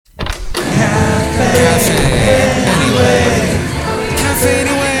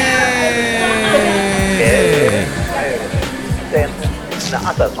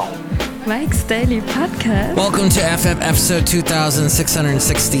Mike's Daily Podcast. Welcome to FF episode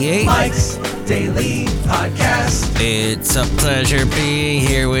 2668. Mike's Daily Podcast. It's a pleasure being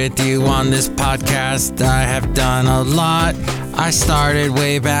here with you on this podcast. I have done a lot. I started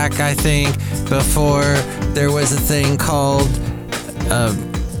way back, I think, before there was a thing called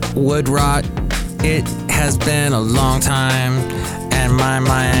wood rot. It has been a long time, and my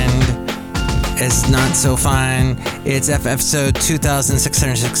mind is not so fine. It's episode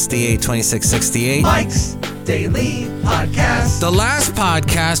 2668. Mike's Daily Podcast. The last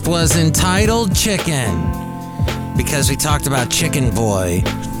podcast was entitled Chicken, because we talked about Chicken Boy.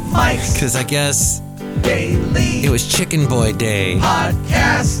 Mike's Because I guess Daily it was Chicken Boy Day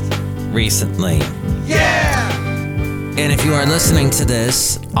Podcast. recently. Yeah! And if you are listening to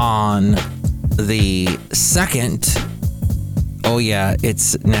this on the 2nd, oh yeah,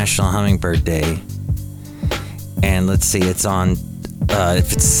 it's National Hummingbird Day. And let's see, it's on,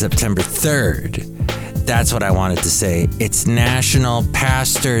 if it's September 3rd, that's what I wanted to say. It's National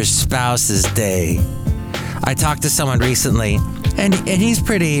Pastor's Spouses Day. I talked to someone recently, and he's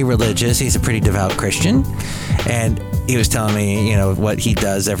pretty religious. He's a pretty devout Christian. And he was telling me, you know, what he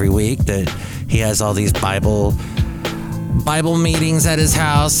does every week, that he has all these Bible meetings at his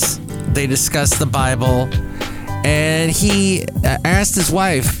house. They discuss the Bible. And he asked his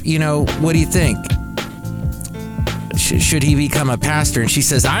wife, you know, what do you think? Should he become a pastor? And she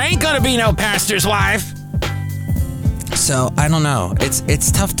says, I ain't gonna be no pastor's wife. So I don't know.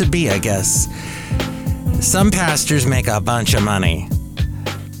 It's tough to be, I guess. Some pastors make a bunch of money.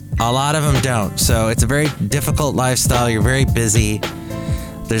 A lot of them don't. So it's a very difficult lifestyle. You're very busy.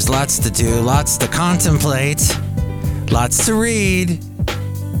 There's lots to do, lots to contemplate, lots to read.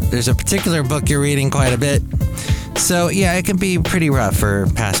 There's a particular book you're reading quite a bit. So, yeah, it can be pretty rough for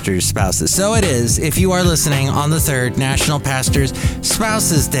pastors' spouses. So it is, if you are listening on the 3rd, National Pastors'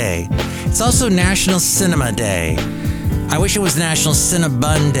 Spouses Day. It's also National Cinema Day. I wish it was National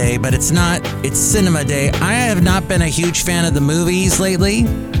Cinnabon Day, but it's not. It's Cinema Day. I have not been a huge fan of the movies lately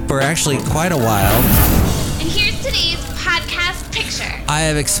for actually quite a while. And here's today's podcast picture. I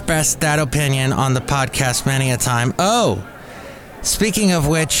have expressed that opinion on the podcast many a time. Oh! Speaking of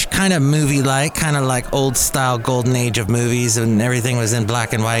which, kind of movie-like, kind of like old-style golden age of movies and everything was in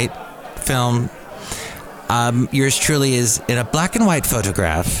black and white film. Yours truly is in a black and white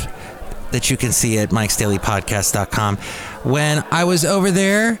photograph that you can see at mikesdailypodcast.com. When I was over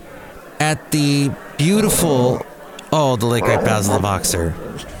there at the beautiful, the late great Basil the Boxer.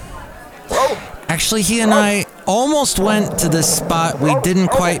 Actually, he and I almost went to this spot. We didn't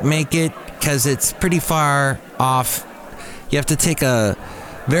quite make it because it's pretty far off. You have to take a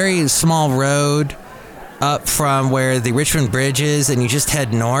very small road up from where the Richmond Bridge is, and you just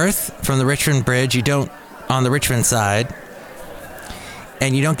head north from the Richmond Bridge. You don't on the Richmond side,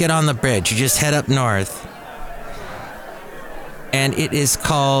 and you don't get on the bridge. You just head up north. And it is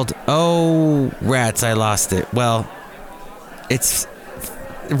called, oh, rats, I lost it. Well, it's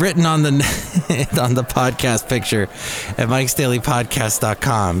written on the on the podcast picture at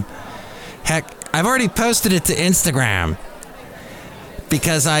mikesdailypodcast.com. Heck, I've already posted it to Instagram.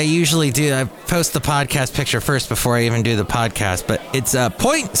 Because I usually do, I post the podcast picture first before I even do the podcast. But it's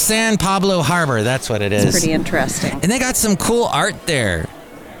Point San Pablo Harbor. That's what it is. It's pretty interesting. And they got some cool art there.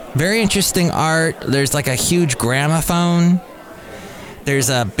 Very interesting art. There's like a huge gramophone. There's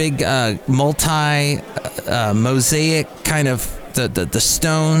a big mosaic kind of the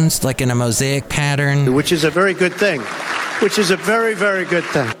stones like in a mosaic pattern. Which is a very good thing. Which is a very, very good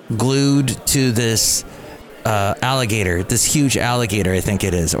thing. Glued to this alligator, this huge alligator, I think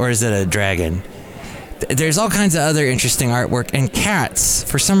it is, or is it a dragon? There's all kinds of other interesting artwork and cats.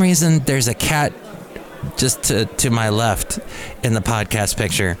 For some reason, there's a cat just to my left in the podcast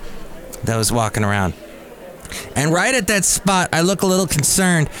picture that was walking around. And right at that spot, I look a little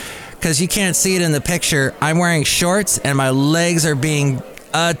concerned because you can't see it in the picture. I'm wearing shorts and my legs are being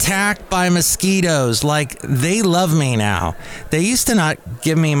attacked by mosquitoes. Like, they love me now. They used to not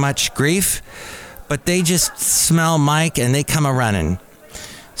give me much grief, but they just smell Mike and they come a-running.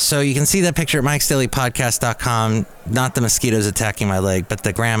 So you can see that picture at mikesdailypodcast.com. Not the mosquitoes attacking my leg, but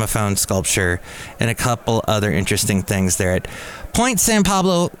the gramophone sculpture and a couple other interesting things there at Point San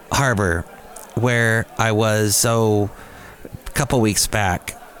Pablo Harbor, where I was, a couple weeks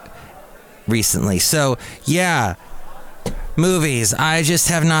back recently. So, yeah, movies. I just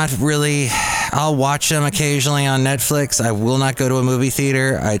have not really... I'll watch them occasionally on Netflix. I will not go to a movie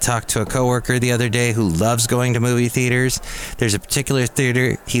theater. I talked to a coworker the other day who loves going to movie theaters. There's a particular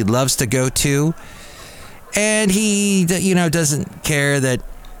theater he loves to go to. And he, doesn't care that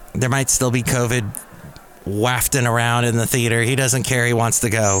there might still be COVID wafting around in the theater. He doesn't care. He wants to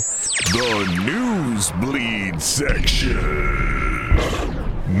go. The Newsbleed section.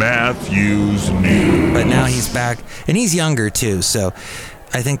 Matthew's News. But now he's back, and he's younger too, so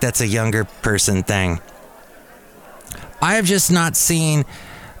I think that's a younger person thing. I have just not seen,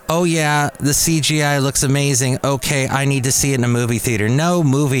 oh yeah, the CGI looks amazing. Okay, I need to see it in a movie theater. No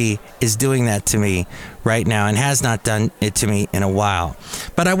movie is doing that to me right now and has not done it to me in a while.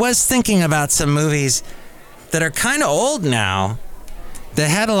 But I was thinking about some movies that are kind of old now that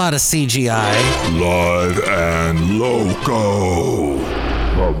had a lot of CGI. Live and Loco.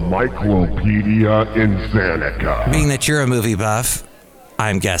 The Myclopedia Insanika. Being that you're a movie buff,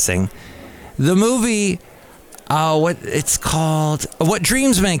 I'm guessing. The movie, what it's called, What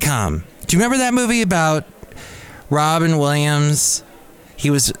Dreams May Come. Do you remember that movie about Robin Williams? He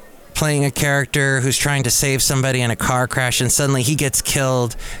was playing a character who's trying to save somebody in a car crash, and suddenly he gets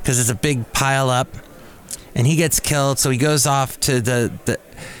killed because it's a big pile up, and he gets killed. So he goes off to the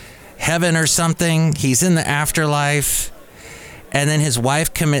heaven or something. He's in the afterlife. And then his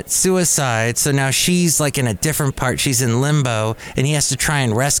wife commits suicide, so now she's like in a different part. She's in limbo, and he has to try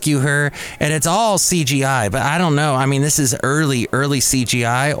and rescue her. And it's all CGI, but I don't know. I mean, this is early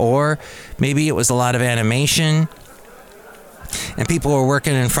CGI, or maybe it was a lot of animation. And people were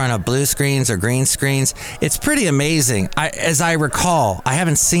working in front of blue screens or green screens. It's pretty amazing. As I recall, I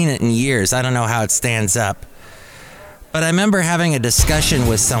haven't seen it in years. I don't know how it stands up. But I remember having a discussion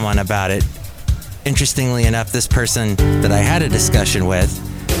with someone about it. Interestingly enough, this person that I had a discussion with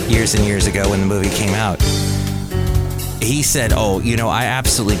years and years ago when the movie came out, he said, oh, you know, I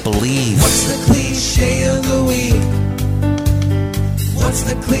absolutely believe. What's the cliche of the week? What's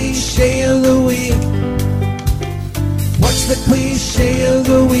the cliche of the week? What's the cliche of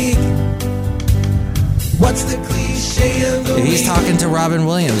the week? What's the cliche of the week? If he's talking to Robin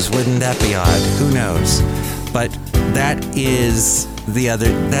Williams, wouldn't that be odd? Who knows? But that is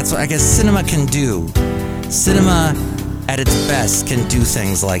that's what I guess cinema can do. Cinema at its best can do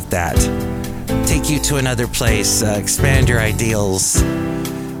things like that. Take you to another place, expand your ideals.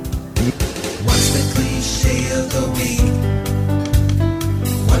 What's the cliche of the week?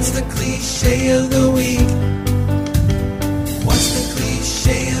 What's the cliche of the week? What's the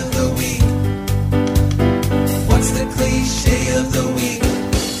cliche of the week? What's the cliche of the week?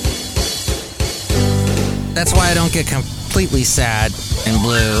 That's why I don't get completely sad and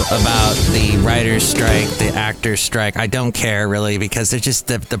blue about the writer's strike, the actor's strike. I don't care, really, because they're just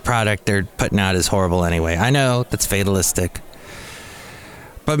the product they're putting out is horrible anyway. I know that's fatalistic.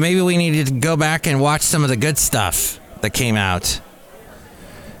 But maybe we needed to go back and watch some of the good stuff that came out.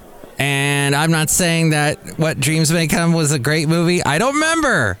 And I'm not saying that What Dreams May Come was a great movie. I don't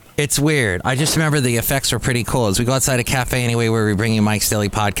remember. It's weird. I just remember the effects were pretty cool. As we go outside a cafe anyway, where we bring you Mike's Daily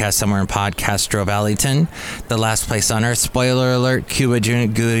Podcast somewhere in Podcastro Valentino, the last place on earth. Spoiler alert, Cuba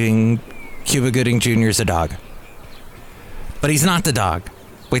Gooding Jr. is a dog. But he's not the dog.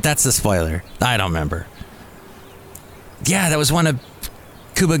 Wait, that's the spoiler. I don't remember. Yeah, that was one of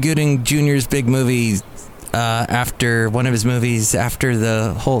Cuba Gooding Jr.'s big movies. After one of his movies, after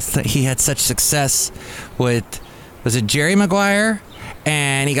the whole thing, he had such success with, was it Jerry Maguire?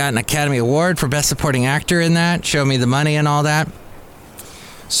 And he got an Academy Award for Best Supporting Actor in that. Show Me the Money and all that.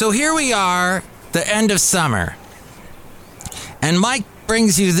 So here we are, the end of summer. And Mike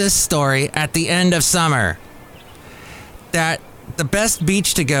brings you this story at the end of summer. That the best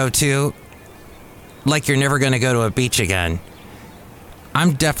beach to go to, like you're never going to go to a beach again.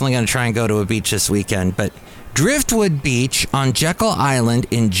 I'm definitely going to try and go to a beach this weekend, but Driftwood Beach on Jekyll Island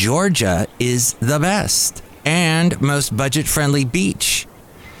in Georgia is the best and most budget-friendly beach.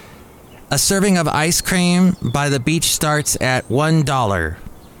 A serving of ice cream by the beach starts at $1.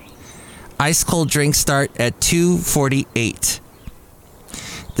 Ice cold drinks start at $2.48.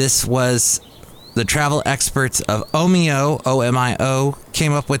 This was the travel experts of Omio, O-M-I-O,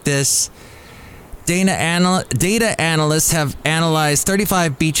 came up with this. Data analysts have analyzed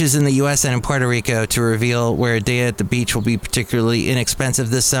 35 beaches in the U.S. and in Puerto Rico to reveal where a day at the beach will be particularly inexpensive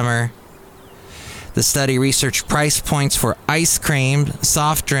this summer. The study researched price points for ice cream,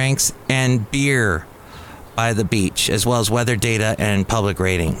 soft drinks, and beer by the beach, as well as weather data and public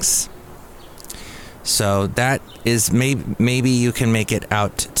ratings. So that is maybe you can make it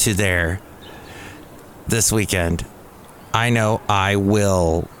out to there this weekend. I know I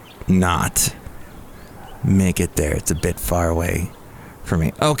will not make it there. It's a bit far away for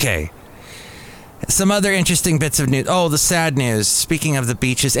me. Okay. Some other interesting bits of news. Oh, the sad news. Speaking of the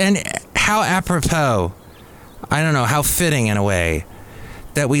beaches, and how apropos, I don't know, how fitting in a way,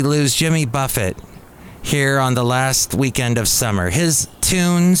 that we lose Jimmy Buffett here on the last weekend of summer. His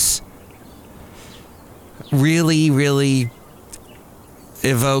tunes really, really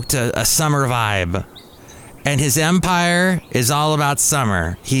evoked a summer vibe. And his empire is all about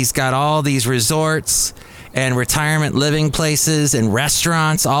summer. He's got all these resorts and retirement living places and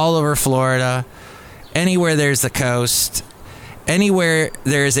restaurants all over Florida. Anywhere there's the coast, anywhere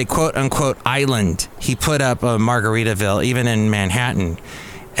there's a quote-unquote island, he put up a Margaritaville, even in Manhattan.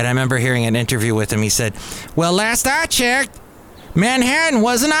 And I remember hearing an interview with him. He said, well, last I checked, Manhattan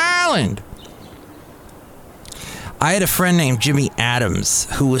was an island. I had a friend named Jimmy Adams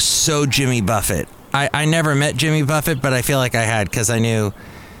who was so Jimmy Buffett. I never met Jimmy Buffett, but I feel like I had because I knew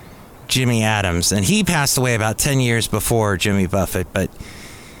Jimmy Adams. And he passed away about 10 years before Jimmy Buffett. But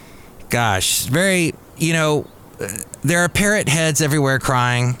gosh, very, there are parrot heads everywhere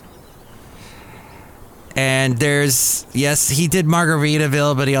crying. And there's, yes, he did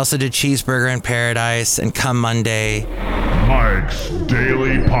Margaritaville, but he also did Cheeseburger in Paradise and Come Monday. Mike's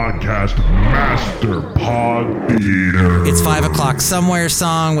Daily Podcast Master Pod Theater. It's 5 o'clock somewhere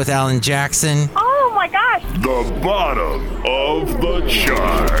song with Alan Jackson. Oh my gosh. The bottom of the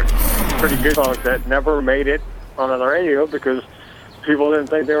charts. Pretty good songs that never made it on the radio because people didn't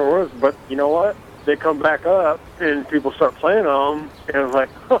think they were worth. But you know what? They come back up and people start playing them, and it's like,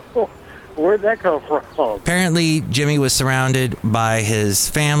 oh, where'd that come from? Apparently, Jimmy was surrounded by his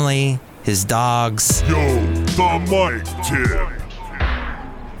family, his dogs. Yo, the Mike Tip.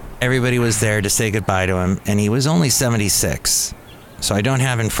 Everybody was there to say goodbye to him, and he was only 76. So I don't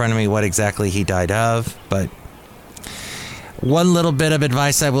have in front of me what exactly he died of, but one little bit of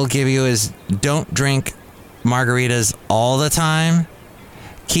advice I will give you is don't drink margaritas all the time.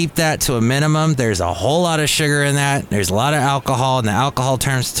 Keep that to a minimum. There's a whole lot of sugar in that. There's a lot of alcohol, and the alcohol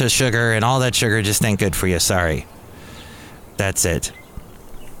turns to sugar, and all that sugar just ain't good for you. Sorry. That's it.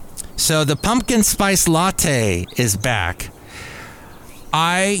 So the pumpkin spice latte is back.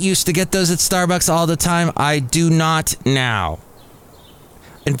 I used to get those at Starbucks all the time. I do not now.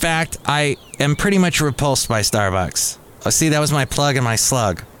 In fact, I am pretty much repulsed by Starbucks. Oh, see, that was my plug and my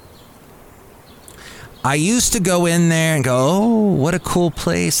slug. I used to go in there and go, oh, what a cool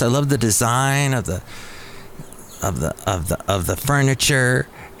place. I love the design of the furniture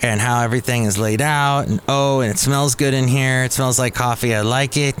and how everything is laid out. And and it smells good in here. It smells like coffee. I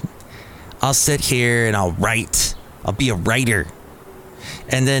like it. I'll sit here and I'll write. I'll be a writer.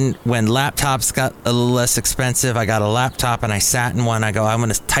 And then when laptops got a little less expensive, I got a laptop and I sat in one. I go, I'm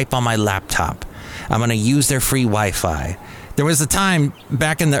going to type on my laptop. I'm going to use their free Wi-Fi. There was a time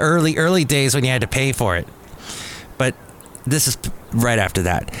back in the early days when you had to pay for it. But this is right after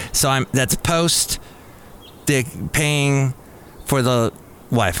that. So that's post the paying for the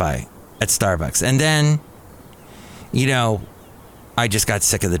Wi-Fi at Starbucks. And then, I just got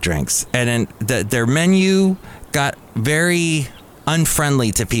sick of the drinks. And then their menu got very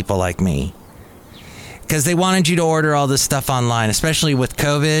unfriendly to people like me. Because they wanted you to order all this stuff online, especially with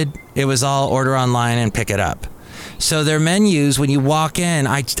COVID. It was all order online and pick it up. So their menus, when you walk in,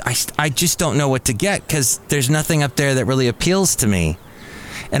 I just don't know what to get because there's nothing up there that really appeals to me.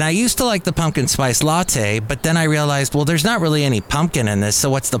 And I used to like the pumpkin spice latte, but then I realized, well, there's not really any pumpkin in this, so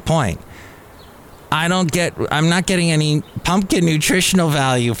what's the point? I'm not getting any pumpkin nutritional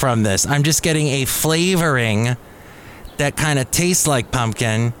value from this. I'm just getting a flavoring that kind of tastes like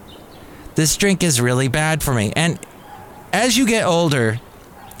pumpkin. This drink is really bad for me. And as you get older,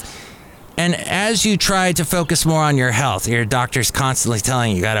 and as you try to focus more on your health, your doctor's constantly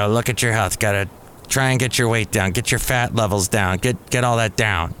telling you got to look at your health, got to try and get your weight down, get your fat levels down, get all that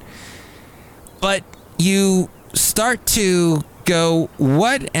down. But you start to go,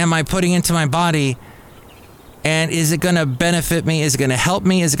 what am I putting into my body? And is it going to benefit me? Is it going to help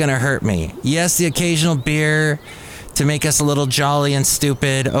me? Is it going to hurt me? Yes, the occasional beer to make us a little jolly and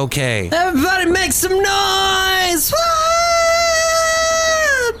stupid. Okay. Everybody make some noise!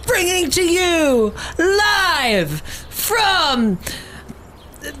 Bringing to you live from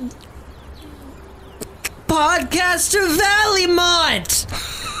Podcaster Valleymont,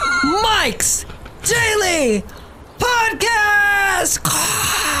 Mike's Daily Podcast.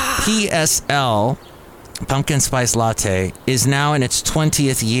 PSL, Pumpkin Spice Latte, is now in its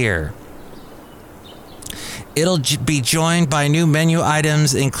 20th year. It'll be joined by new menu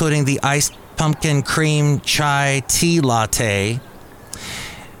items, including the iced pumpkin cream chai tea latte.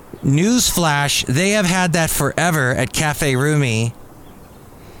 Newsflash, they have had that forever at Café Rumi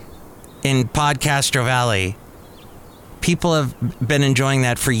in Podcastro Valley. People have been enjoying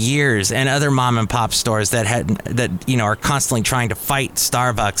that for years, and other mom and pop stores that are constantly trying to fight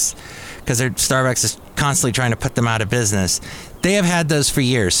Starbucks because Starbucks is constantly trying to put them out of business. They have had those for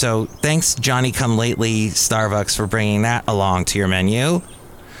years. So thanks, Johnny Come Lately Starbucks, for bringing that along to your menu.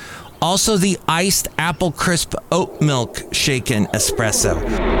 Also the iced apple crisp oat milk shaken espresso.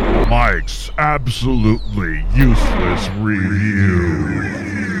 Mike's absolutely useless review.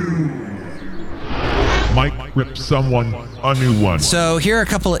 Mike rips someone a new one. So here are a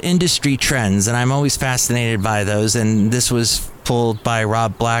couple of industry trends, and I'm always fascinated by those. And this was pulled by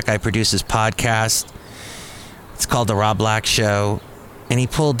Rob Black. I produce his podcast. It's called The Rob Black Show. And he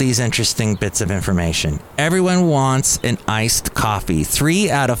pulled these interesting bits of information. Everyone wants an iced coffee. 3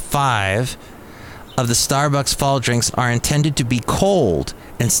 out of 5 of the Starbucks fall drinks are intended to be cold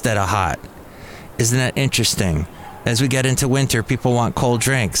instead of hot. Isn't that interesting? As we get into winter, people want cold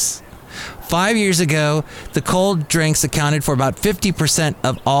drinks. 5 years ago, the cold drinks accounted for about 50%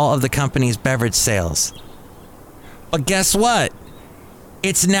 of all of the company's beverage sales. But guess what?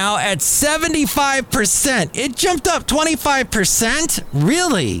 It's now at 75%. It jumped up 25%?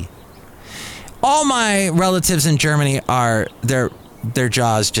 Really? All my relatives in Germany are, their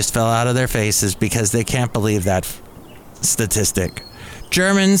jaws just fell out of their faces because they can't believe that statistic.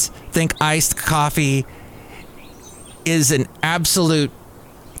 Germans think iced coffee is an absolute,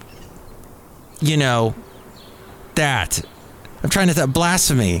 that. I'm trying to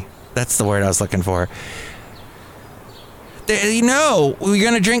blasphemy. That's the word I was looking for. We're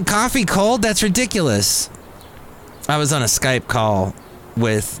going to drink coffee cold? That's ridiculous. I was on a Skype call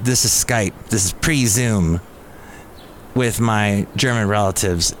this is Skype, this is pre-Zoom, with my German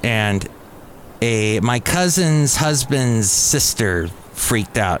relatives, and my cousin's husband's sister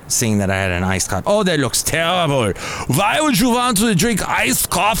freaked out seeing that I had an iced coffee. Oh, that looks terrible. Why would you want to drink iced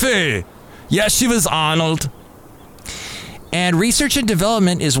coffee? Yes, she was Arnold. And research and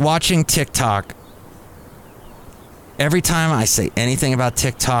development is watching TikTok. Every time I say anything about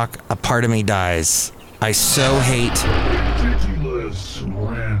TikTok, a part of me dies. I so hate. Ridiculous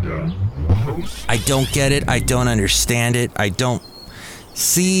random post. I don't get it. I don't understand it. I don't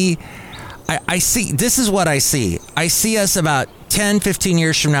see. I see. This is what I see. I see us about 10, 15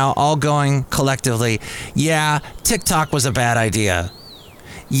 years from now all going collectively, yeah, TikTok was a bad idea.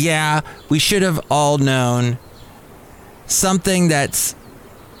 Yeah, we should have all known something that's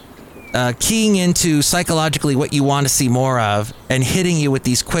keying into psychologically what you want to see more of and hitting you with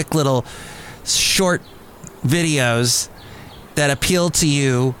these quick little short videos that appeal to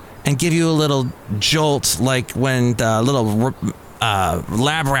you and give you a little jolt, like when the little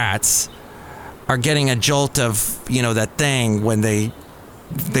lab rats are getting a jolt of, that thing when they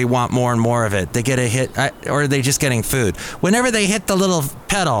want more and more of it. They get a hit, or are they just getting food? Whenever they hit the little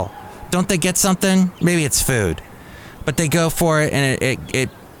pedal, don't they get something? Maybe it's food. But they go for it and it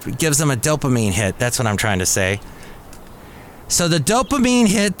gives them a dopamine hit. That's what I'm trying to say. So the dopamine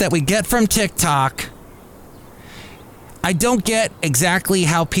hit that we get from TikTok, I don't get exactly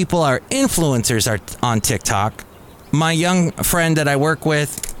how people are influencers are on TikTok. My young friend that I work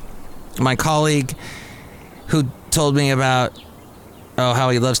with, my colleague, who told me about how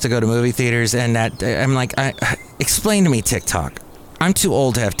he loves to go to movie theaters, and that I'm like, explain to me TikTok. I'm too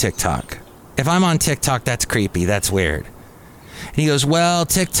old to have TikTok. If I'm on TikTok, that's creepy. That's weird. And he goes, well,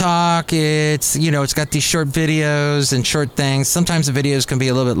 TikTok, it's, it's got these short videos and short things. Sometimes the videos can be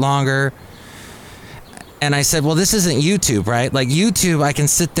a little bit longer. And I said, well, this isn't YouTube, right? Like YouTube, I can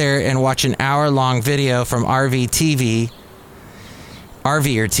sit there and watch an hour-long video from RVer TV,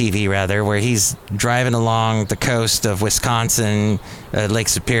 where he's driving along the coast of Wisconsin, Lake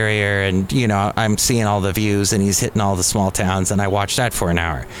Superior, and, I'm seeing all the views, and he's hitting all the small towns, and I watch that for an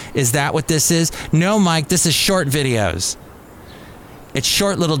hour. Is that what this is? No, Mike, this is short videos. It's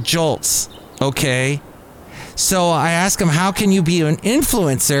short little jolts, okay? So I ask him, how can you be an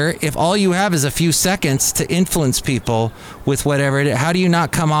influencer if all you have is a few seconds to influence people with whatever it is? How do you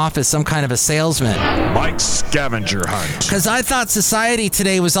not come off as some kind of a salesman? Mike's scavenger hunt. Because I thought society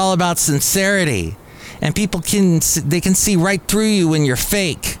today was all about sincerity, and people can see right through you when you're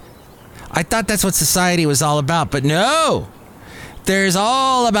fake. I thought that's what society was all about, but no, there's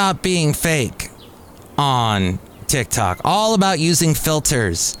all about being fake on TikTok, all about using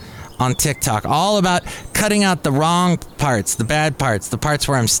filters on TikTok, all about cutting out the wrong parts, the bad parts, the parts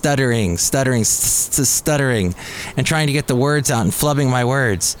where I'm stuttering, and trying to get the words out and flubbing my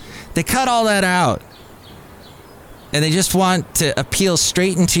words. They cut all that out. And they just want to appeal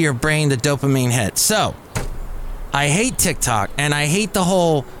straight into your brain, the dopamine hit. So, I hate TikTok, and I hate the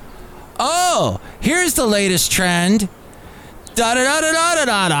whole, here's the latest trend.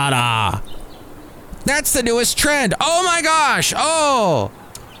 Da-da-da-da-da-da-da-da. That's the newest trend. Oh my gosh.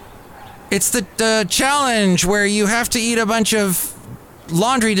 It's the challenge where you have to eat a bunch of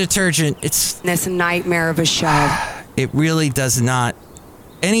laundry detergent. It's a nightmare of a show. It really does not.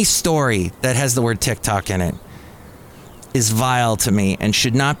 Any story that has the word TikTok in it is vile to me and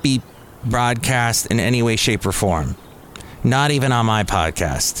should not be broadcast in any way, shape, or form. Not even on my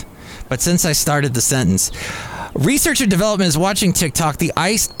podcast. But since I started the sentence, research and development is watching TikTok. The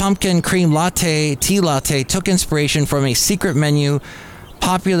iced pumpkin cream latte, tea latte, took inspiration from a secret menu,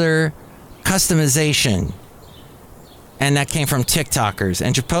 popular customization. And that came from TikTokers.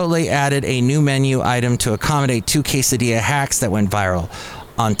 And Chipotle added a new menu item to accommodate 2 quesadilla hacks that went viral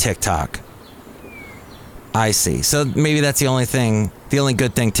on TikTok. I see. So maybe that's the only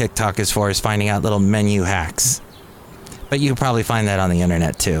good thing TikTok is for, is finding out little menu hacks. But you can probably find that on the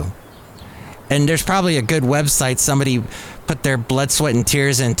internet too. And there's probably a good website somebody put their blood, sweat, and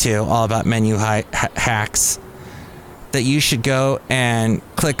tears into, all about menu hacks, that you should go and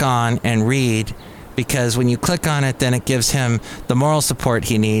click on and read, because when you click on it, then it gives him the moral support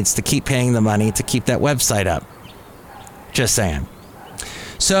he needs to keep paying the money to keep that website up. Just saying.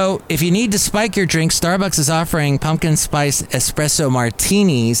 So, if you need to spike your drink, Starbucks is offering pumpkin spice espresso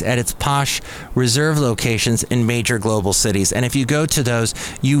martinis at its posh reserve locations in major global cities. And if you go to those,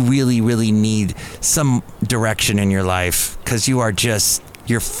 you really, really need some direction in your life, because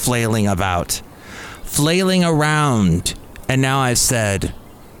you're flailing about. Flailing around. And now I've said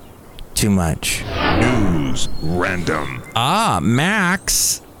too much. News random.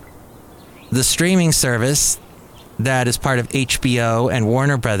 Max, the streaming service that is part of HBO and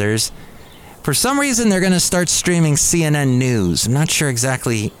Warner Brothers, for some reason they're going to start streaming CNN News. I'm not sure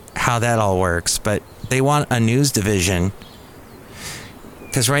exactly how that all works, but they want a news division,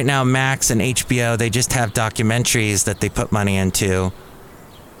 because right now Max and HBO, they just have documentaries that they put money into.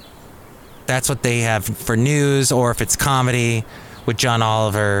 That's what they have for news, or if it's comedy with John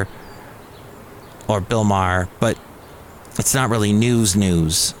Oliver or Bill Maher, but it's not really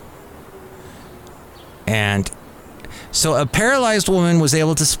news. And so a paralyzed woman was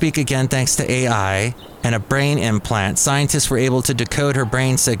able to speak again thanks to AI and a brain implant. Scientists were able to decode her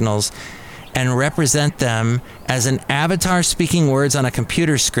brain signals and represent them as an avatar speaking words on a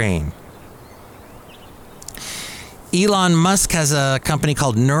computer screen. Elon Musk has a company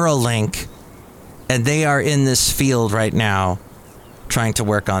called Neuralink, and they are in this field right now trying to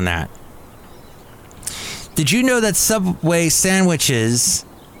work on that. Did you know that Subway sandwiches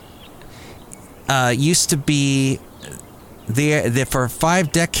used to be... for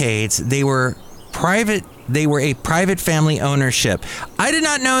 5 decades, they were a private family ownership. I did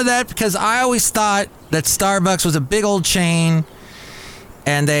not know that, because I always thought that Starbucks was a big old chain,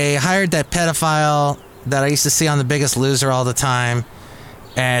 and they hired that pedophile that I used to see on The Biggest Loser all the time.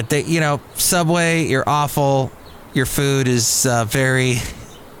 And they, Subway, you're awful. Your food is very...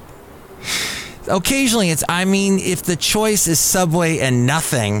 Occasionally if the choice is Subway and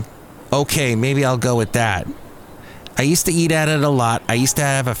nothing, okay, maybe I'll go with that. I used to eat at it a lot. I used to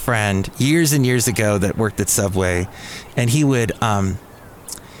have a friend years and years ago that worked at Subway, and he would,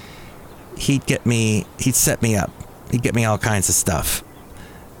 he'd set me up. He'd get me all kinds of stuff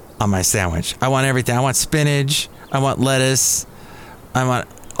on my sandwich. I want everything. I want spinach. I want lettuce. I want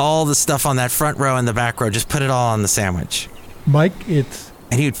all the stuff on that front row and the back row. Just put it all on the sandwich. Mike,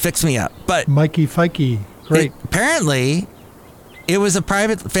 and he would fix me up. But Mikey Fikey, great. Apparently, it was a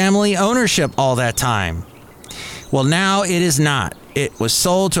private family ownership all that time. Well, now it is not. It was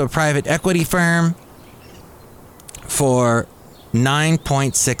sold to a private equity firm for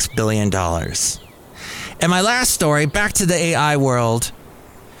 $9.6 billion. And my last story, back to the AI world.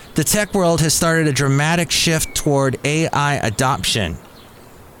 The tech world has started a dramatic shift toward AI adoption.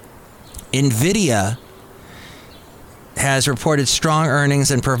 NVIDIA has reported strong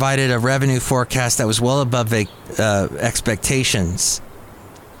earnings and provided a revenue forecast that was well above expectations.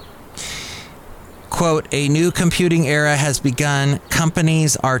 Quote, a new computing era has begun.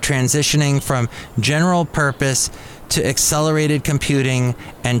 Companies are transitioning from general purpose to accelerated computing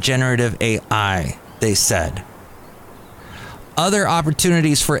and generative AI, they said. Other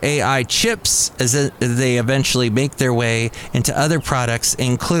opportunities for AI chips as they eventually make their way into other products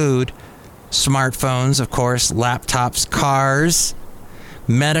include smartphones, of course, laptops, cars,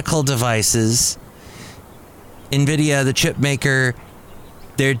 medical devices. NVIDIA, the chip maker,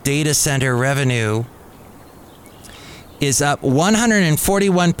 their data center revenue is up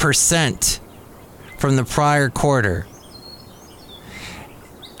 141% from the prior quarter.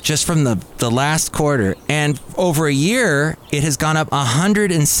 Just from the last quarter. And over a year, it has gone up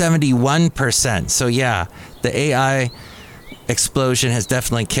 171%. So yeah, the AI explosion has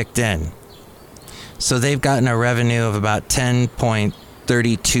definitely kicked in. So they've gotten a revenue of about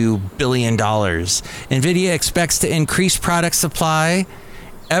 $10.32 billion. NVIDIA expects to increase product supply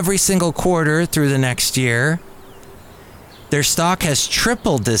every single quarter through the next year. Their stock has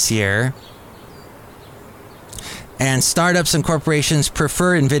tripled this year. And startups and corporations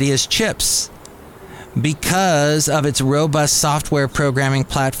prefer NVIDIA's chips because of its robust software programming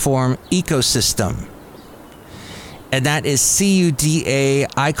platform ecosystem. And that is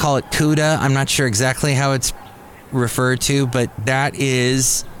CUDA. I call it CUDA. I'm not sure exactly how it's referred to, but that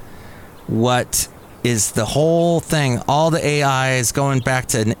is what is the whole thing. All the AI is going back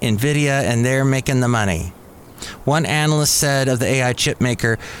to NVIDIA, and they're making the money. One analyst said of the AI chip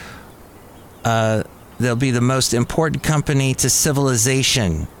maker, they'll be the most important company to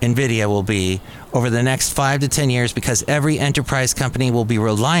civilization, NVIDIA will be, over the next 5 to 10 years, because every enterprise company will be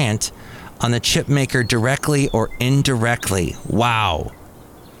reliant on the chip maker directly or indirectly. Wow.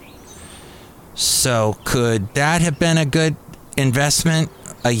 So could that have been a good investment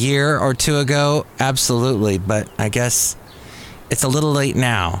a year or two ago? Absolutely, but I guess it's a little late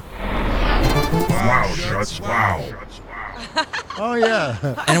now. Wow, Shuts, wow. Oh, yeah.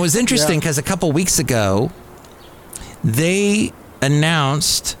 And it was interesting because a couple weeks ago, they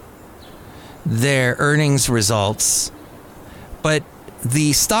announced their earnings results, but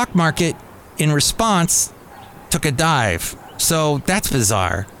the stock market in response took a dive. So that's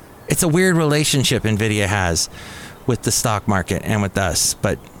bizarre. It's a weird relationship NVIDIA has with the stock market and with us.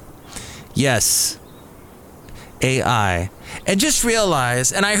 But yes, AI. And just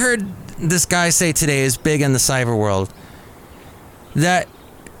realize, and I heard this guy say today is big in the cyber world, that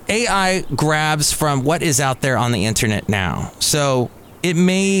AI grabs from what is out there on the internet now. So it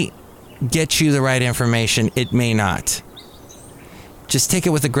may get you the right information. It may not. Just take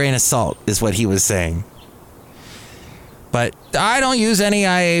it with a grain of salt, is what he was saying. But I don't use any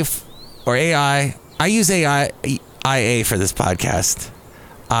IA or AI. I use IA for this podcast.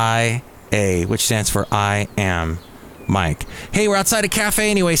 IA, which stands for I Am Mike. Hey, we're outside a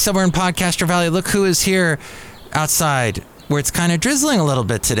cafe anyway, somewhere in Podcaster Valley. Look who is here outside, where it's kind of drizzling a little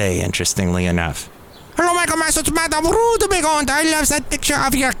bit today, interestingly enough. Hello, Michael Master, it's Madame Rootabega, and I love that picture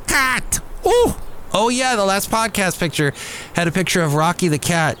of your cat. Ooh. Oh, yeah, the last podcast picture had a picture of Rocky the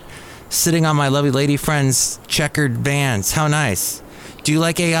cat sitting on my lovely lady friend's checkered vans. How nice. Do you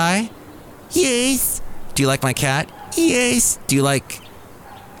like AI? Yes. Do you like my cat? Yes. Do you like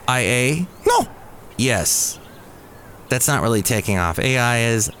IA? No. Yes. That's not really taking off. AI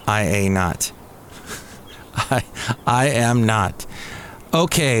is, IA not. I am not.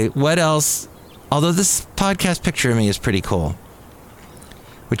 Okay, what else? Although this podcast picture of me is pretty cool,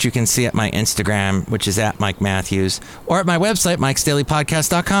 which you can see at my Instagram, which is at Mike Matthews, or at my website,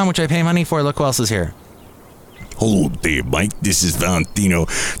 mikesdailypodcast.com, which I pay money for. Look who else is here. Hello there, Mike. This is Valentino,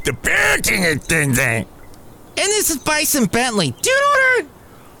 the parenting attendant. And this is Bison Bentley. Dude!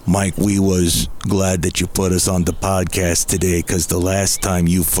 Mike, we was glad that you put us on the podcast today, because the last time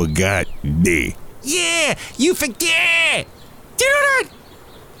you forgot, day. Yeah, you forget! Dude!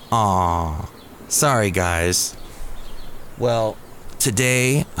 Aw, sorry, guys. Well,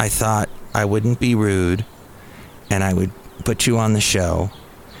 today, I thought I wouldn't be rude, and I would put you on the show.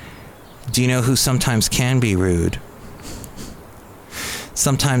 Do you know who sometimes can be rude?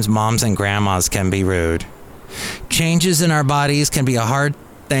 Sometimes moms and grandmas can be rude. Changes in our bodies can be a hard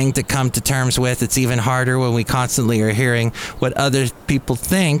thing to come to terms with. It's even harder when we constantly are hearing what other people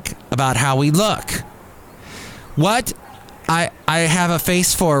think about how we look. What? I have a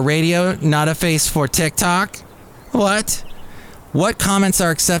face for radio, not a face for TikTok? What? What comments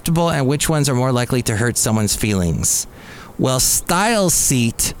are acceptable and which ones are more likely to hurt someone's feelings? Well, Style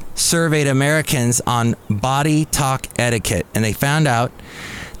Seat surveyed Americans on body talk etiquette, and they found out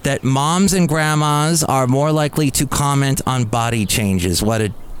that moms and grandmas are more likely to comment on body changes.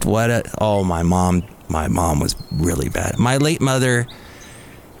 Oh, my mom was really bad. My late mother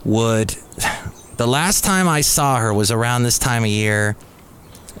would, the last time I saw her was around this time of year,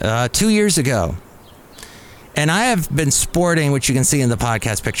 2 years ago. And I have been sporting, which you can see in the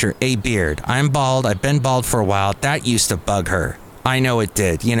podcast picture, a beard. I'm bald. I've been bald for a while. That used to bug her. I know it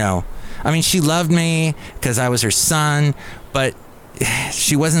did, you know. I mean, she loved me because I was her son, but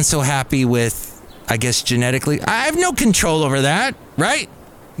she wasn't so happy with, I guess, genetically. I have no control over that, right?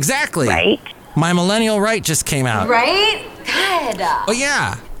 Exactly. Right. My millennial right just came out. Right? Good. Oh,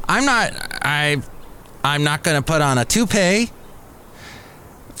 yeah. I'm not going to put on a toupee.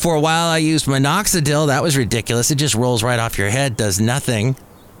 For a while, I used minoxidil. That was ridiculous. It just rolls right off your head, does nothing.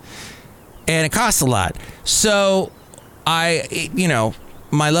 And it costs a lot. So my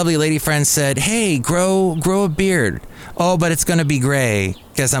lovely lady friend said, hey, grow a beard. Oh, but it's going to be gray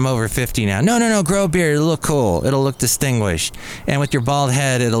because I'm over 50 now. No, grow a beard. It'll look cool. It'll look distinguished. And with your bald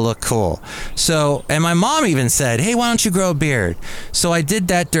head, it'll look cool. So, and my mom even said, hey, why don't you grow a beard? So I did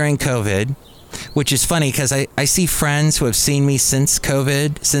that during COVID, which is funny because I see friends who have seen me since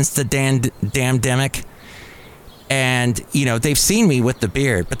COVID, since the damn-demic, And, they've seen me with the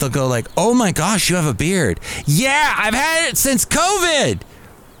beard, but they'll go like, oh my gosh, you have a beard. Yeah, I've had it since COVID.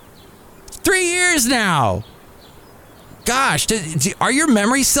 3 years now. Gosh, are your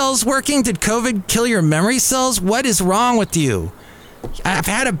memory cells working? Did COVID kill your memory cells? What is wrong with you? I've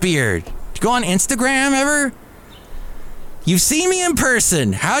had a beard. Did you go on Instagram ever? You've seen me in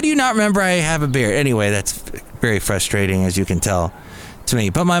person. How do you not remember I have a beard? Anyway, that's very frustrating, as you can tell, to me.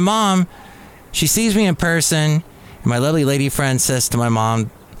 But my mom, she sees me in person. My lovely lady friend says to my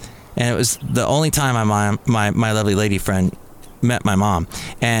mom, and it was the only time my lovely lady friend met my mom,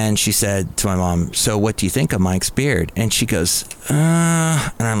 and she said to my mom, so what do you think of Mike's beard? And she goes,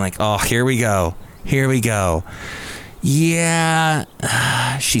 and I'm like, oh, here we go. Yeah,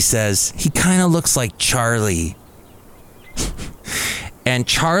 she says, he kind of looks like Charlie. And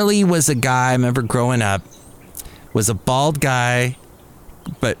Charlie was a guy, I remember growing up, was a bald guy,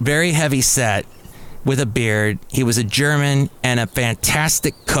 but very heavy set, with a beard. He was a German and a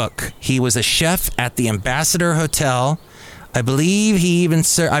fantastic cook. He was a chef at the Ambassador Hotel. I believe he even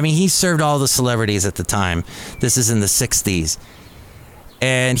he served all the celebrities at the time. This is in the 60s.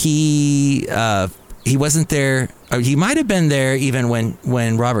 And he wasn't there. He might have been there even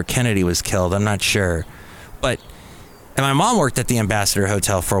when Robert Kennedy was killed. I'm not sure. And my mom worked at the Ambassador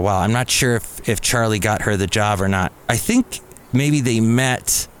Hotel for a while. I'm not sure if Charlie got her the job or not. I think maybe they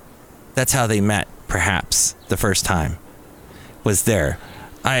met. That's how they met, perhaps, the first time was there.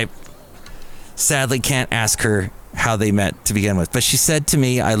 I sadly can't ask her how they met to begin with, but she said to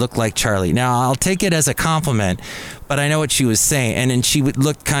me, I look like Charlie. Now, I'll take it as a compliment, but I know what she was saying. And then she would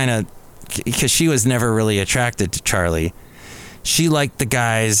look kind of, because she was never really attracted to Charlie. She liked the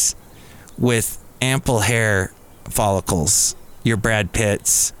guys with ample hair follicles, your Brad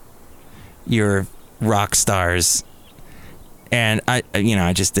Pitts, your rock stars. And I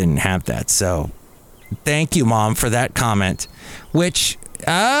just didn't have that. So thank you, Mom, for that comment, which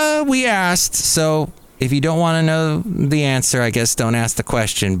we asked. So if you don't want to know the answer, I guess don't ask the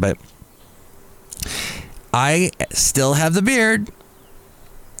question. But I still have the beard.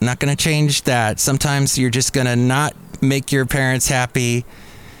 Not going to change that. Sometimes you're just going to not make your parents happy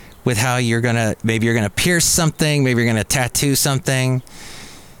with how maybe you're going to pierce something. Maybe you're going to tattoo something.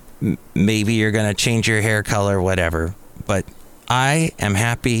 Maybe you're going to change your hair color, whatever. But I am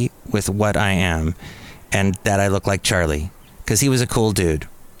happy with what I am, and that I look like Charlie, because he was a cool dude.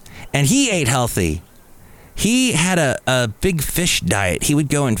 And he ate healthy. He had a big fish diet. He would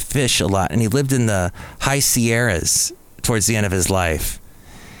go and fish a lot, and he lived in the high Sierras towards the end of his life.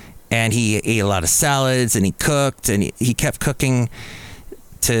 And he ate a lot of salads, and he cooked, and he kept cooking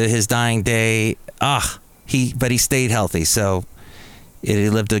to his dying day. But he stayed healthy, so he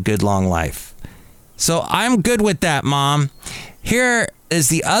lived a good, long life. So I'm good with that, Mom. Here is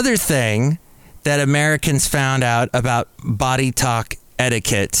the other thing that Americans found out about body talk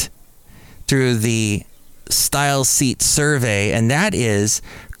etiquette through the Style Seat survey, and that is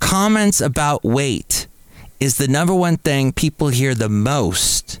comments about weight is the number one thing people hear the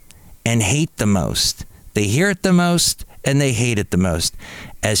most and hate the most. They hear it the most and they hate it the most,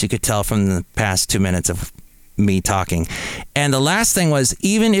 as you could tell from the past 2 minutes of me talking. And the last thing was,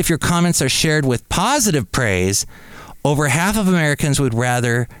 even if your comments are shared with positive praise, over half of Americans would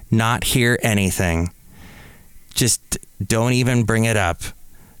rather not hear anything. Just don't even bring it up.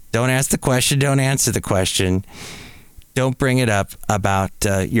 Don't ask the question. Don't answer the question. Don't bring it up about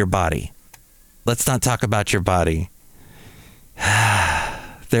your body. Let's not talk about your body.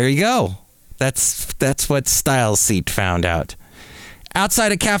 There you go. That's what Style Seat found out.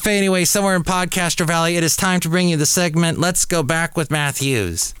 Outside of Café anyway, somewhere in Podcaster Valley, it is time to bring you the segment, Let's Go Back with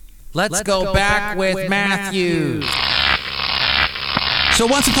Matthews. Let's go back with Matthews. So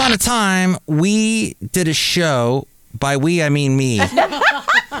once upon a time, we did a show. By we, I mean me.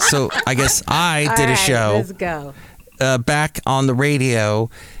 So I guess I did a show. Let's go. Back on the radio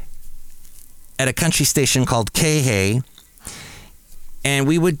at a country station called Café. And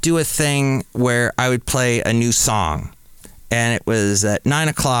we would do a thing where I would play a new song. And it was at 9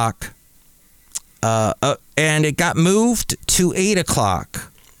 o'clock. And it got moved to 8 o'clock.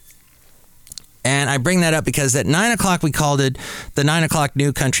 And I bring that up because at 9 o'clock we called it the 9 o'clock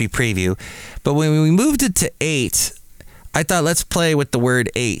New Country Preview. But when we moved it to 8, I thought let's play with the word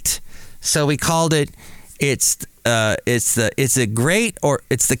 8. So we called it it's the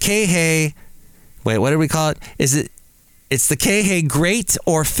Café. Wait, what did we call it? It's the Café Great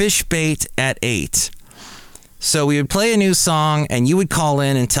or Fish Bait at 8. So we would play a new song and you would call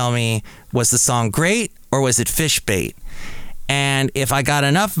in and tell me, was the song great or was it fish bait? And if I got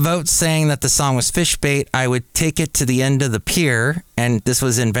enough votes saying that the song was fish bait, I would take it to the end of the pier. And this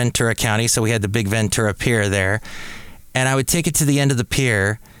was in Ventura County, so we had the big Ventura Pier there. And I would take it to the end of the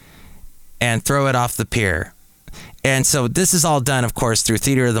pier and throw it off the pier. And so this is all done, of course, through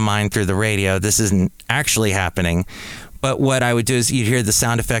theater of the mind, through the radio. This isn't actually happening. But what I would do is you'd hear the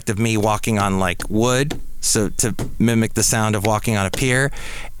sound effect of me walking on like wood, so to mimic the sound of walking on a pier.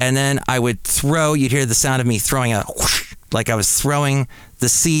 And then I would throw, you'd hear the sound of me throwing a whoosh, like I was throwing the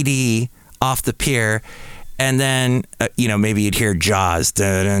CD off the pier. And then, maybe you'd hear Jaws,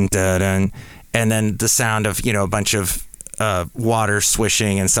 dun, dun, dun, and then the sound of, a bunch of water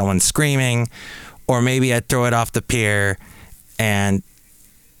swishing and someone screaming. Or maybe I'd throw it off the pier, and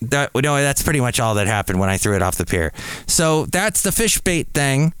that's pretty much all that happened when I threw it off the pier. So that's the fish bait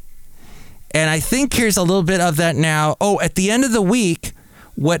thing. And I think here's a little bit of that now. Oh, at the end of the week,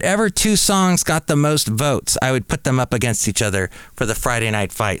 whatever two songs got the most votes, I would put them up against each other for the Friday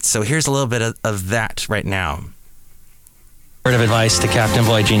night fight. So here's a little bit of that right now. Word of advice to Captain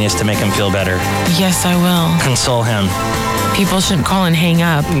Boy Genius to make him feel better. Yes, I will. Console him. People shouldn't call and hang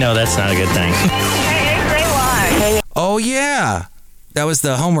up. No, that's not a good thing. Oh, yeah. That was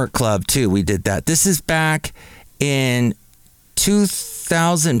the homework club, too. We did that. This is back in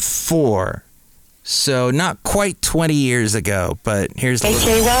 2004. So not quite 20 years ago, but here's the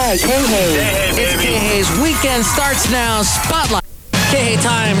K-Hayes. It's K-Hayes. Weekend starts now. Spotlight. K-Hay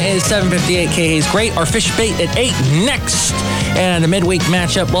time is 7:58. K-Hayes Great or Fish Bait at 8 next. And the midweek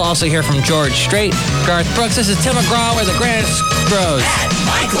matchup, we'll also hear from George Strait, Garth Brooks. This is Tim McGraw where the grass grows.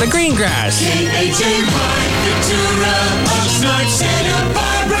 The green grass. K-Hay, Ventura, Oxnard, Santa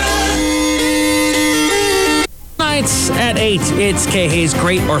Barbara. Nights at 8. It's K-Hayes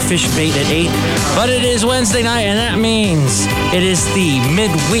Great or Fish Bait at 8. But it is Wednesday night, and that means it is the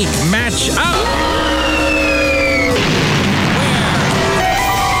midweek matchup.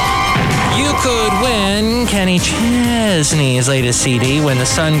 You could win Kenny Chesney's latest CD, When the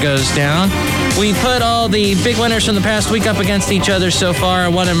Sun Goes Down. We put all the big winners from the past week up against each other so far,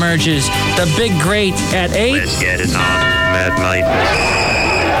 and one emerges. The Big Great at 8. Let's get it on, Mad Night.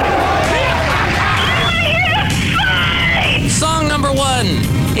 Song number 1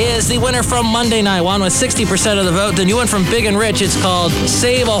 is the winner from Monday night, won with 60% of the vote. The new one from Big and Rich, it's called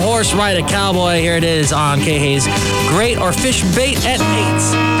Save a Horse, Ride a Cowboy. Here it is on K-Hayes Great or Fish Bait at 8.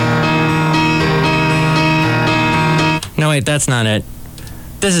 No, wait, that's not it.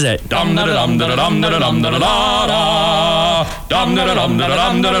 This is it. Dum da dum da dum da dum da da da. Dum da dum da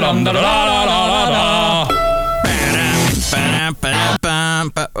dum da dum da da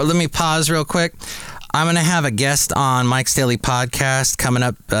da. Let me pause real quick. I'm going to have a guest on Mike's Daily Podcast coming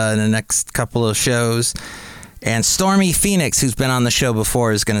up in the next couple of shows. And Stormy Phoenix, who's been on the show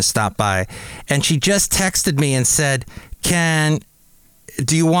before, is going to stop by. And she just texted me and said, do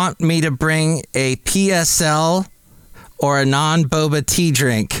you want me to bring a PSL or a non-boba tea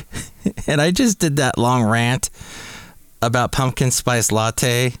drink? And I just did that long rant about pumpkin spice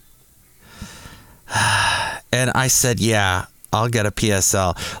latte. And I said, yeah, I'll get a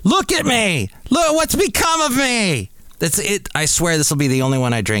PSL. Look at me! Look what's become of me! That's it. I swear this will be the only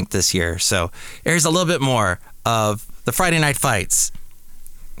one I drink this year. So here's a little bit more of the Friday Night Fights.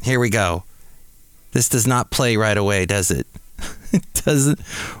 Here we go. This does not play right away, does it? It doesn't.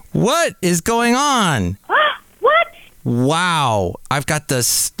 What is going on? What? Wow. I've got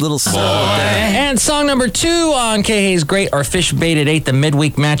this little song. And song number 2 on K-Hayes Great or Fish Bait at 8, the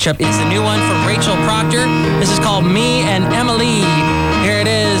midweek matchup, is the new one from Rachel Proctor. This is called Me and Emily. Here it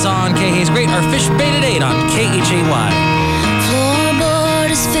is on K-Hayes Great or Fish Bait at 8 on KHAY.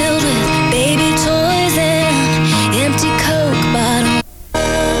 Floorboard is filled with baby toys and empty Coke bottles.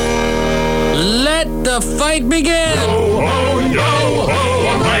 Let the fight begin. Yo ho, yo ho,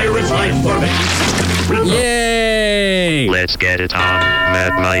 a pirate's life for me. Yay! Let's get it on,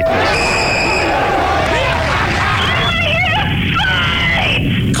 Mad Night.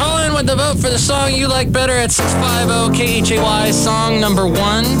 Call in with the vote for the song you like better at 650-KHAY. Song number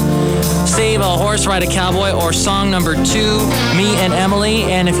 1, Save a Horse, Ride a Cowboy, or song number 2, Me and Emily.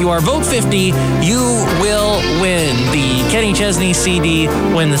 And if you are vote 50, you will win the Kenny Chesney CD,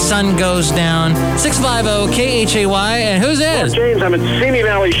 When the Sun Goes Down. 650-KHAY. And who's this? James, I'm at Simi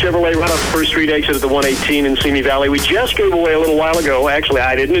Valley Chevrolet, right off First Street exit at the 118 in Simi Valley. We just gave away a little while ago. Actually,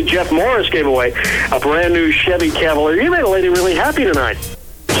 I didn't. Jeff Morris gave away a brand new Chevy Cavalier. You made a lady really happy tonight.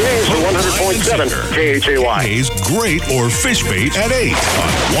 James for 100.7 KHAY. K-Hayes Great or Fish Bait at 8 on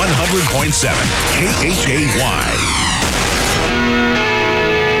 100.7 KHAY.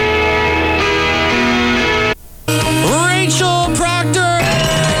 Rachel Proctor!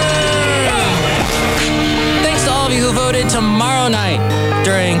 Thanks to all of you who voted to mark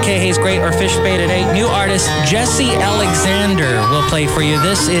for Fish Bait at 8. New artist Jesse Alexander will play for you.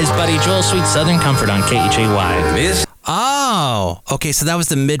 This is Buddy Joel, Sweet Southern Comfort on KHAY. Oh, okay, so that was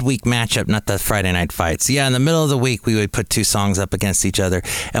the midweek matchup, not the Friday night fights. Yeah, in the middle of the week, we would put two songs up against each other.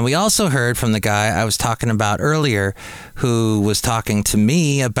 And we also heard from the guy I was talking about earlier, who was talking to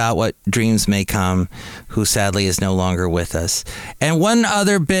me about what dreams may come, who sadly is no longer with us. And one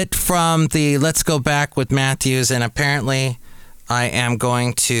other bit from the Let's Go Back with Matthews, and apparently I am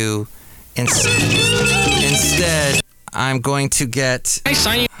going to, instead, I'm going to get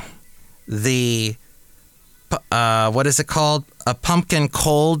the... what is it called? A pumpkin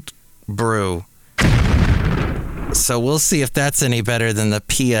cold brew. So we'll see if that's any better than the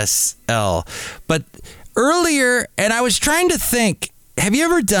PSL. But earlier, and I was trying to think, have you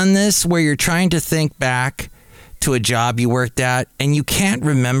ever done this where you're trying to think back to a job you worked at and you can't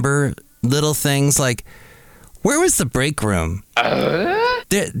remember little things like, where was the break room?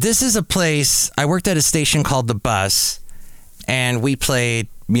 This is a place, I worked at a station called The Bus, and we played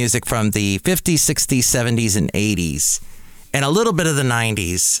music from the 50s, 60s, 70s, and 80s, and a little bit of the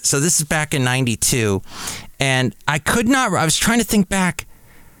 90s. So this is back in 92. And I was trying to think back,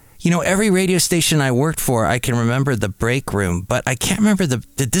 every radio station I worked for, I can remember the break room, but I can't remember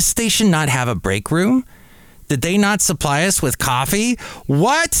did this station not have a break room? Did they not supply us with coffee?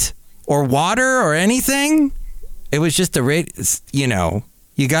 What? Or water or anything? It was just a radio,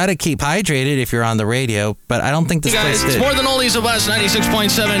 you got to keep hydrated if you're on the radio, but I don't think this place did. It's More Than Oldies of Us,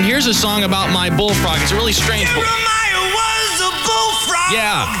 96.7. Here's a song about my bullfrog. It's a really strange Jeremiah was a bullfrog.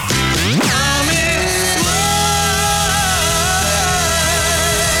 Yeah.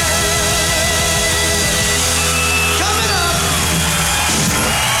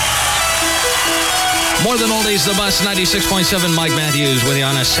 More Than Oldies, The Bus, 96.7. Mike Matthews with you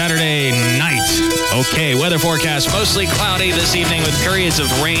on a Saturday night. Okay, weather forecast. Mostly cloudy this evening with periods of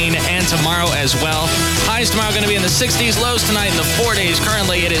rain, and tomorrow as well. Highs tomorrow going to be in the 60s, lows tonight in the 40s.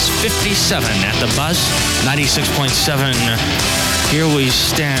 Currently, it is 57 at The Bus, 96.7. Here we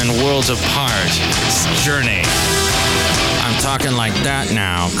stand, worlds apart. Journey. I'm talking like that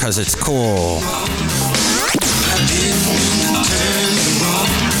now because it's cool.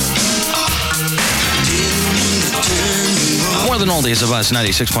 More Than Oldies of Us,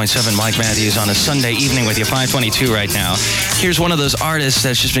 96.7. Mike Matthews on a Sunday evening with you, 522 right now. Here's one of those artists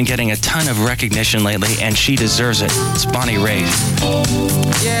that's just been getting a ton of recognition lately, and she deserves it. It's Bonnie Raitt.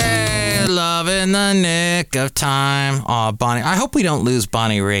 Yeah, love in the nick of time. Aw, Bonnie. I hope we don't lose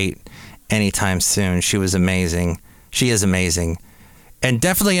Bonnie Raitt anytime soon. She was amazing. She is amazing. And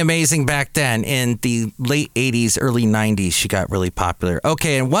definitely amazing back then. In the late 80s, early 90s, she got really popular.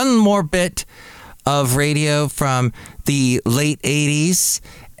 Okay, and one more bit of radio from the late 80s,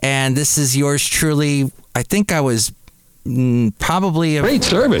 and this is yours truly. I think I was probably great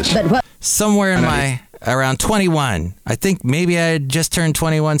service, somewhere in around 21. I think maybe I had just turned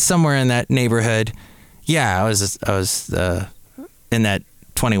 21, somewhere in that neighborhood. Yeah, I was in that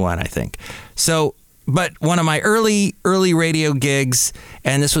 21, I think. So, but one of my early radio gigs,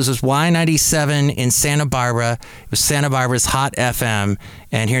 and this was with Y97 in Santa Barbara. It was Santa Barbara's Hot FM,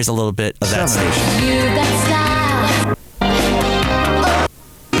 and here's a little bit of that station. You got style.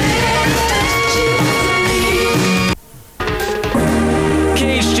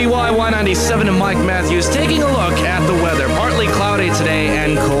 KHGY Y97 and Mike Matthews taking a look at the weather. Partly cloudy today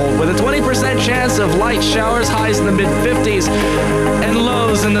and cold, with a 20% chance of light showers, highs in the mid-50s and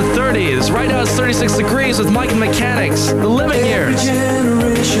lows in the 30s. Right now it's 36 degrees with Mike and Mechanics, The Living Years.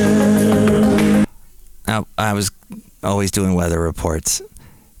 Now, I was always doing weather reports,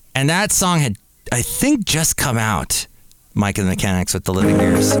 and that song had, I think, just come out, Mike and the Mechanics with The Living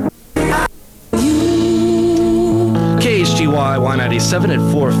Years. KHGY Y97 at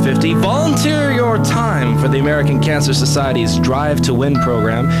 4:50. Volunteer your time for the American Cancer Society's Drive to Win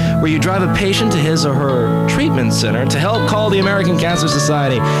program, where you drive a patient to his or her treatment center. To help, call the American Cancer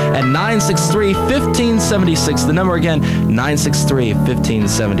Society at 963-1576. The number again,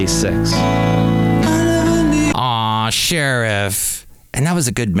 963-1576. Aw, Sheriff. And that was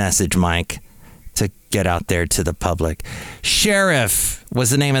a good message, Mike, to get out there to the public. Sheriff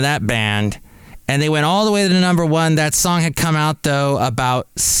was the name of that band. And they went all the way to number one. That song had come out, though, about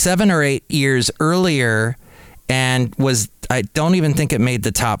 7 or 8 years earlier, and I don't even think it made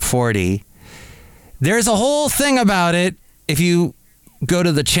the top 40. There's a whole thing about it. If you go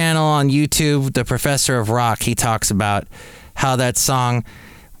to the channel on YouTube, The Professor of Rock, he talks about how that song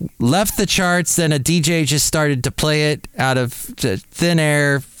left the charts, then a DJ just started to play it out of thin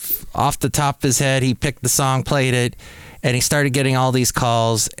air, off the top of his head. He picked the song, played it, and he started getting all these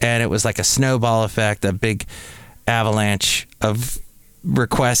calls, and it was like a snowball effect, a big avalanche of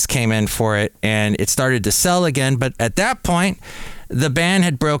requests came in for it, and it started to sell again. But at that point, the band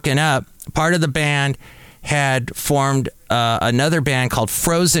had broken up. Part of the band had formed another band called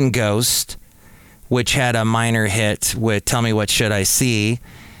Frozen Ghost, which had a minor hit with Tell Me What Should I See.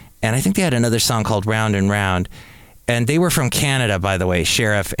 And I think they had another song called Round and Round. And they were from Canada, by the way,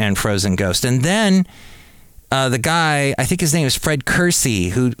 Sheriff and Frozen Ghost. And then the guy, I think his name is Fred Kersey,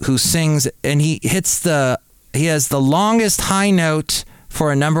 who sings, and he has the longest high note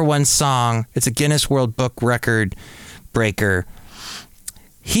for a number one song. It's a Guinness World Book record breaker.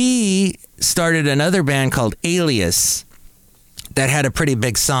 He started another band called Alias that had a pretty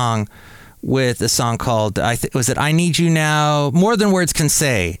big song with a song called, was it I Need You Now? More Than Words Can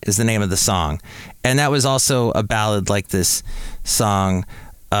Say is the name of the song. And that was also a ballad like this song,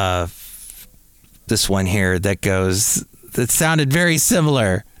 this one here that sounded very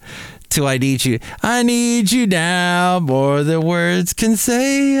similar to I Need You. I need you now, more than words can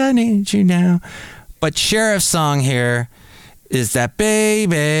say, I need you now. But Sheriff's song here is that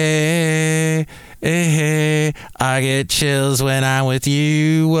baby, hey, I get chills when I'm with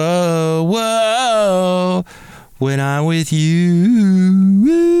you, whoa, whoa, when I'm with you,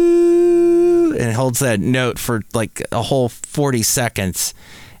 woo. And it holds that note for like a whole 40 seconds,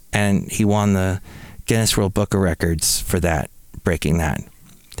 and he won the Guinness World Book of Records for that, breaking that.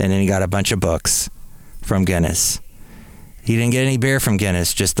 And then he got a bunch of books from Guinness. He didn't get any beer from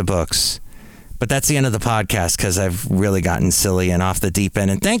Guinness, just the books. But that's the end of the podcast because I've really gotten silly and off the deep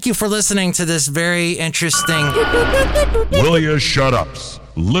end. And thank you for listening to this very interesting... Will you shut ups?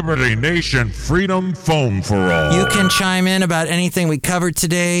 Liberty Nation Freedom Foam for All. You can chime in about anything we covered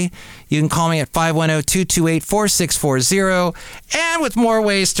today. You can call me at 510-228-4640. And with more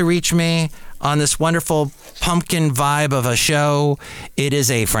ways to reach me on this wonderful pumpkin vibe of a show, it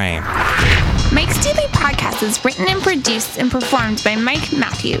is A-Frame. Mike's Daily Podcast is written and produced and performed by Mike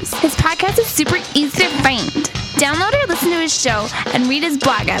Matthews. His podcast is super easy to find. Download or listen to his show and read his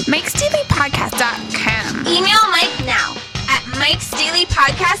blog at mikesdailypodcast.com. Email Mike now at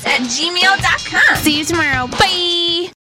mikesdailypodcast@gmail.com. See you tomorrow. Bye!